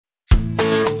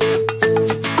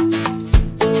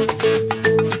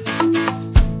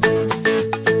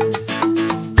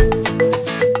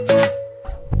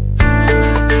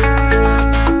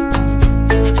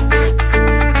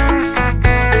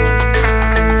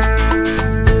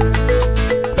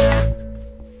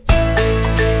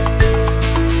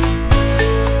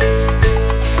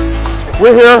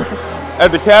We're here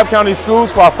at DeKalb County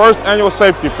Schools for our first annual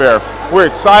safety fair. We're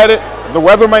excited. The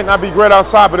weather might not be great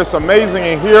outside, but it's amazing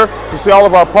in here to see all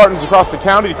of our partners across the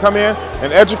county to come in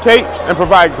and educate and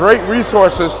provide great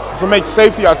resources to make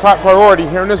safety our top priority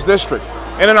here in this district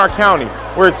and in our county.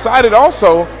 We're excited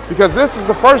also because this is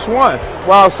the first one.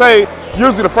 While I'll say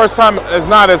usually the first time is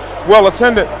not as well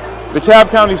attended,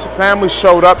 DeKalb County's families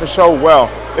showed up and showed well.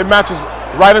 It matches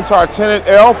right into our tenet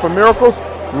L for miracles,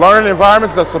 learning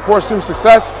environments that support student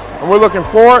success, and we're looking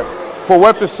forward for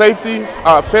what the safety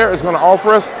fair is going to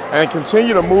offer us and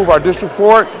continue to move our district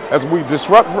forward as we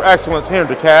disrupt for excellence here in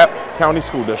DeKalb County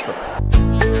School District.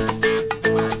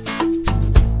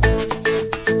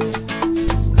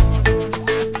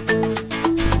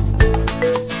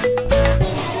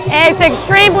 It's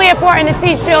extremely important to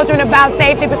teach children about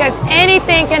safety because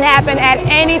anything can happen at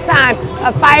any time.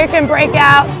 A fire can break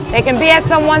out, they can be at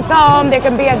someone's home, there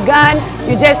can be a gun,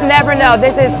 you just never know.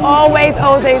 This is always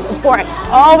support.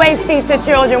 Always teach the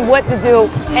children what to do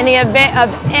in the event of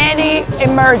any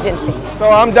emergency. So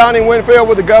I'm Donnie Winfield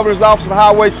with the Governor's Office of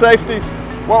Highway Safety.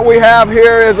 What we have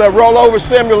here is a rollover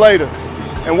simulator.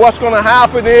 And what's going to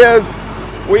happen is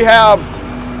we have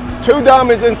two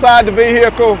dummies inside the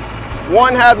vehicle.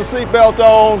 One has a seatbelt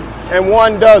on and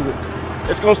one doesn't.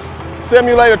 It's going to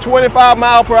simulate a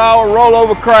 25-mile-per-hour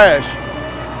rollover crash.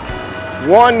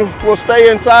 One will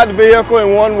stay inside the vehicle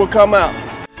and one will come out.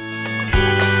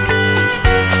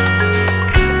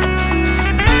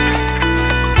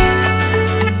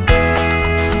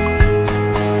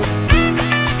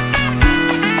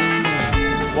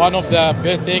 One of the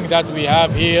big things that we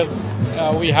have here,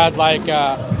 we had like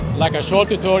a short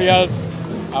tutorials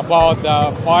about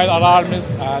the fire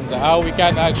alarms and how we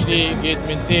can actually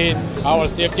maintain our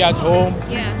safety at home.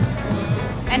 Yeah,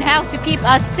 and how to keep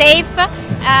us safe,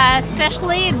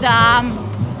 especially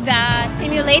the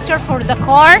simulator for the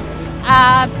car,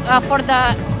 for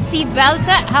the seat belt.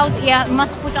 How to, you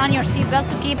must put on your seat belt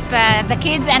to keep the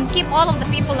kids and keep all of the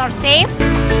people are safe.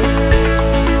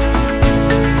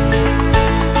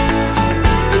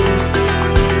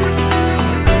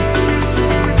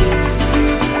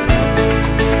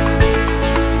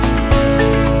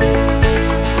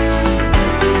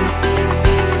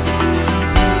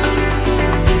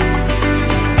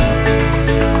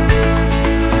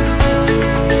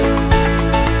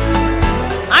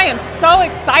 So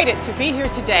excited to be here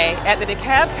today at the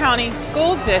DeKalb County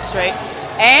School District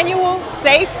Annual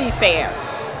Safety Fair.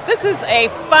 This is a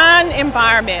fun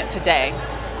environment today.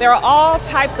 There are all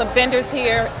types of vendors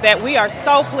here that we are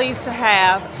so pleased to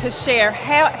have to share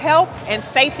health and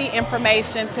safety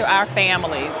information to our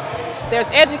families. There's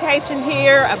education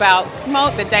here about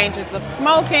the dangers of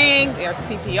smoking, there's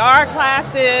CPR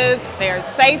classes, there's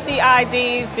safety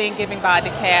IDs being given by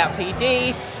DeKalb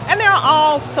PD, and there are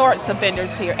all sorts of vendors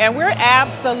here. And we're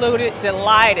absolutely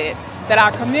delighted that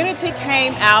our community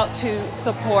came out to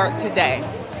support today.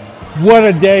 What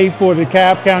a day for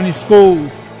DeKalb County Schools.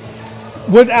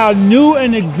 With our new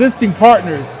and existing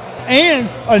partners and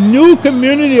a new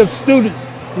community of students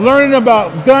learning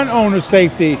about gun owner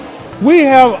safety, we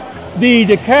have the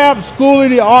DeKalb School of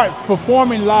the Arts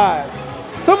performing live.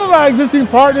 Some of our existing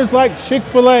partners like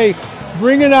Chick-fil-A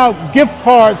bringing out gift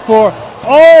cards for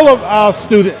all of our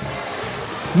students.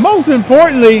 Most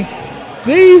importantly,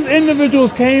 these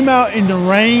individuals came out in the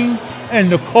rain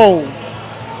and the cold.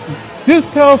 This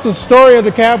tells the story of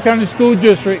the DeKalb County School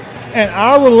District and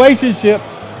our relationship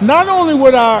not only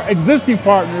with our existing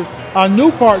partners, our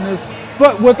new partners,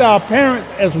 but with our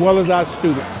parents as well as our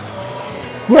students.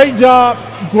 Great job,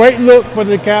 great look for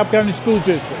the DeKalb County School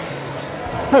District.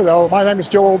 Hello, my name is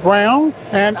Joel Brown,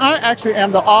 and I actually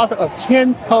am the author of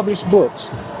 10 published books.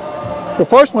 The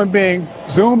first one being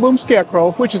Zoom Boom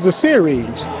Scarecrow, which is a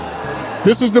series.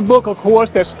 This is the book, of course,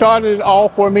 that started it all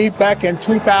for me back in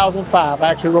 2005. I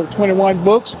actually wrote 21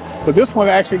 books, but this one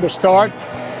actually was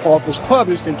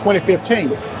published in 2015.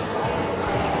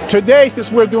 Today,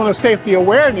 since we're doing a safety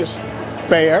awareness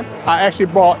fair, I actually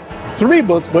brought 3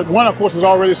 books, but one, of course, is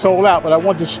already sold out, but I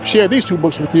want to share these 2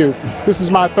 books with you. This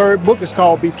is my 3rd book. It's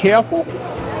called Be Careful,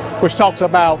 which talks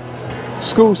about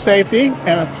school safety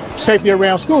and safety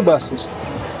around school buses.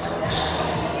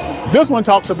 This one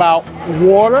talks about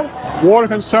water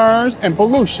concerns, and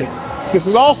pollution. This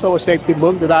is also a safety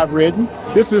book that I've written.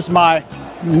 This is my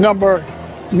number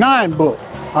 9 book.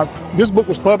 This book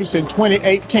was published in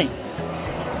 2018.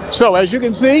 So as you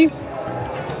can see,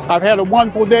 I've had a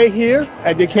wonderful day here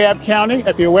at DeKalb County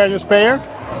at the Awareness Fair,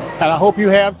 and I hope you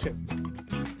have too.